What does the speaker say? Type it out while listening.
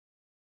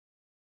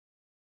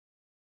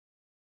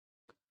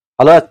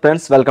Hello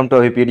friends, welcome to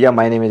Abhipedia.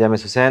 My name is M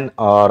S Hussain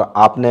और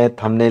आपने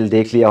thumbnail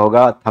देख लिया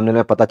होगा। थंबनेल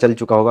में पता चल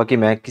चुका होगा कि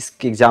मैं किस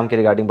एग्जाम के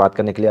रिगार्डिंग बात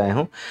करने के लिए आया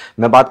हूं।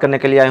 मैं बात करने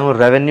के लिए आया हूं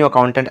revenue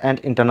accountant and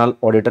internal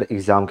auditor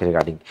exam के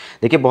रिगार्डिंग।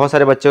 देखिए, बहुत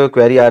सारे बच्चों को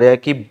क्वेरी आ रहा है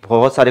कि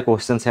बहुत सारे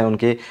क्वेश्चंस हैं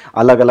उनके,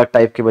 अलग अलग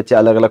टाइप के बच्चे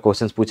अलग अलग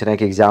क्वेश्चंस पूछ रहे हैं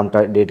कि एग्जाम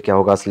डेट क्या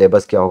होगा,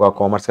 सिलेबस क्या होगा,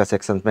 कॉमर्स का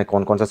सेक्शन में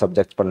कौन कौन सा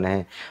सब्जेक्ट पढ़ने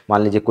हैं।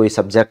 मान लीजिए कोई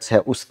सब्जेक्ट्स है,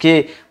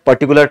 उसके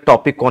पर्टिकुलर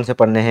टॉपिक कौन से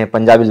पढ़ने हैं,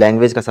 पंजाबी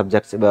लैंग्वेज का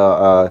सब्जेक्ट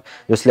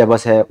जो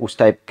सिलेबस है उस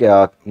टाइप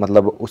का,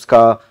 मतलब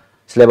उसका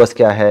सिलेबस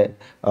क्या है,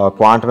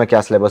 क्वांट में क्या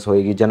सिलेबस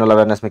होएगी, जनरल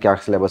अवेयरनेस में क्या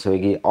सिलेबस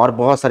होएगी, और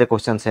बहुत सारे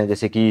क्वेश्चंस हैं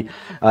जैसे कि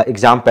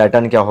एग्जाम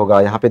पैटर्न क्या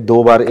होगा। यहाँ पे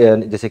 2 बार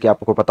जैसे कि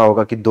आपको पता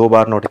होगा कि 2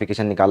 बार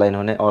नोटिफिकेशन निकाला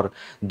इन्होंने और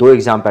 2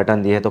 एग्जाम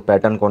पैटर्न दिए हैं, तो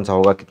पैटर्न कौन सा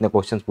होगा, कितने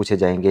क्वेश्चंस पूछे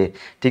जाएंगे।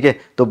 ठीक है,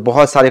 तो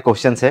बहुत सारे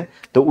क्वेश्चंस हैं।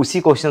 तो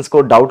उसी क्वेश्चंस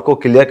को, डाउट को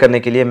क्लियर करने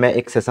के लिए मैं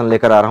एक सेशन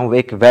लेकर आ रहा हूँ,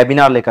 एक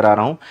वेबिनार लेकर आ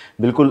रहा हूँ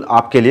बिल्कुल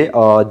आपके लिए।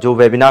 जो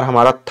वेबिनार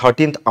हमारा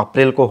 13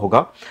 अप्रैल को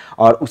होगा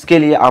और उसके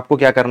लिए आपको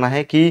क्या करना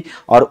है कि,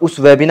 और उस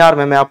वेबिनार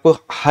में मैं आपको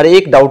हर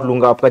एक डाउट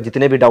लूंगा, आपका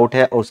जितने भी डाउट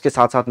है, और उसके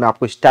साथ साथ मैं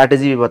आपको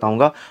स्ट्रैटेजी भी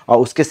बताऊंगा और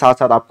उसके साथ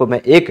साथ आपको मैं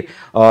एक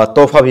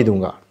तोहफा भी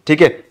दूंगा।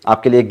 ठीक है,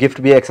 आपके लिए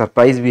गिफ्ट भी है, एक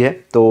सरप्राइज भी है।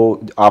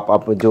 तो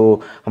आप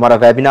जो हमारा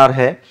वेबिनार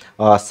है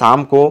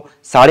शाम को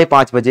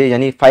 5:30 बजे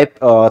यानी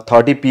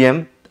 5:30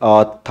 PM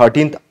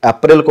 13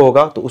 अप्रैल को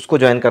होगा, तो उसको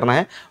ज्वाइन करना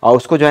है। और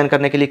उसको ज्वाइन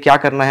करने के लिए क्या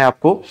करना है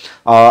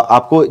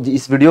आपको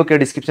इस वीडियो के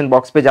डिस्क्रिप्शन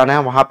बॉक्स पे जाना है,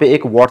 वहां पे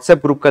एक व्हाट्सएप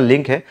ग्रुप का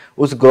लिंक है,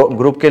 उस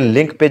ग्रुप के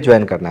लिंक पे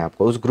ज्वाइन करना है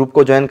आपको। उस ग्रुप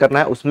को ज्वाइन करना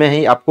है, उसमें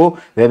ही आपको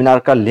वेबिनार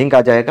का लिंक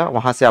आ जाएगा,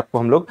 वहां से आपको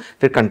हम लोग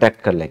फिर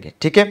कंटेक्ट कर लेंगे।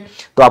 ठीक है,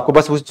 तो आपको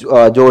बस उस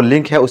जो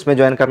लिंक है उसमें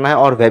ज्वाइन करना है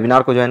और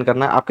वेबिनार को ज्वाइन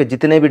करना है। आपके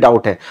जितने भी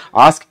डाउट है,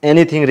 ask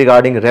anything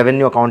regarding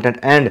revenue accountant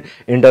and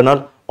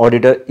internal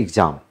auditor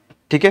exam.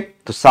 ठीक है,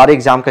 तो सारे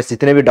एग्जाम के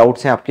जितने भी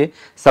डाउट्स हैं आपके,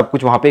 सब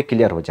कुछ वहां पे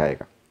क्लियर हो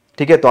जाएगा।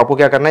 ठीक है, तो आपको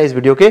क्या करना है, इस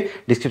वीडियो के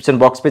डिस्क्रिप्शन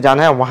बॉक्स पे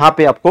जाना है, वहां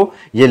पे आपको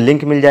ये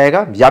लिंक मिल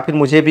जाएगा, या फिर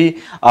मुझे भी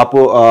आप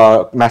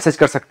मैसेज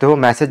कर सकते हो।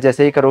 मैसेज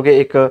जैसे ही करोगे,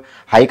 एक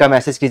हाई का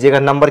मैसेज कीजिएगा,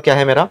 नंबर क्या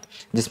है मेरा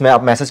जिसमें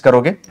आप मैसेज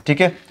करोगे,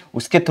 ठीक है,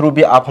 उसके थ्रू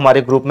भी आप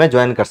हमारे ग्रुप में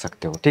ज्वाइन कर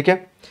सकते हो। ठीक है,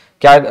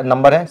 क्या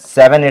नंबर है?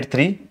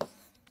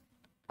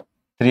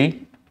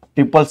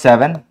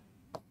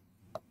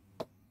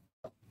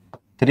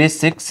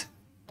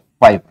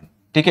 783-377-3651।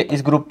 ठीक है,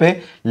 इस ग्रुप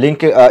पे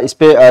लिंक, इस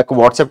पे एक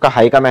व्हाट्सएप का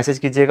हाई का मैसेज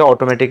कीजिएगा,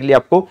 ऑटोमेटिकली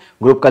आपको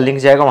ग्रुप का लिंक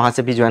जाएगा, वहां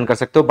से भी ज्वाइन कर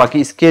सकते हो।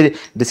 बाकी इसके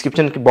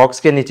डिस्क्रिप्शन के बॉक्स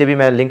के नीचे भी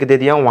मैं लिंक दे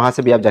दिया हूं, वहां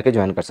से भी आप जाके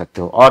ज्वाइन कर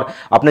सकते हो। और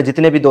अपने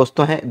जितने भी दोस्त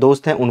हैं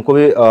उनको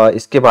भी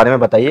इसके बारे में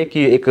बताइए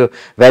कि एक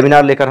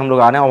वेबिनार लेकर हम लोग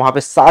आ रहे हैं, और वहां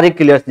पे सारे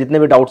क्लियर, जितने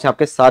भी डाउट्स हैं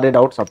आपके, सारे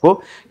डाउट्स आपको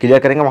क्लियर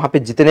करेंगे। वहां पे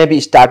जितने भी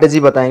स्ट्रैटेजी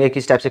बताएंगे,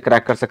 किस टाइप से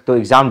क्रैक कर सकते हो,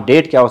 एग्जाम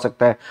डेट क्या हो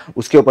सकता है,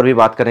 उसके ऊपर भी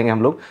बात करेंगे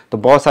हम लोग। तो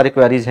बहुत सारे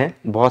क्वेरीज हैं,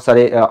 बहुत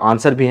सारे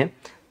आंसर भी हैं,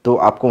 तो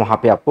आपको वहां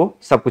पे आपको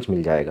सब कुछ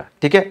मिल जाएगा।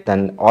 ठीक है,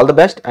 then all the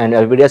best and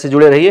video से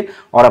जुड़े रहिए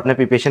और अपने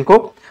प्रिपरेशन को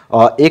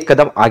एक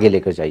कदम आगे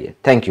लेकर जाइए।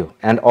 Thank you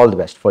and all the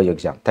best for your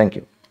exam. Thank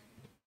you.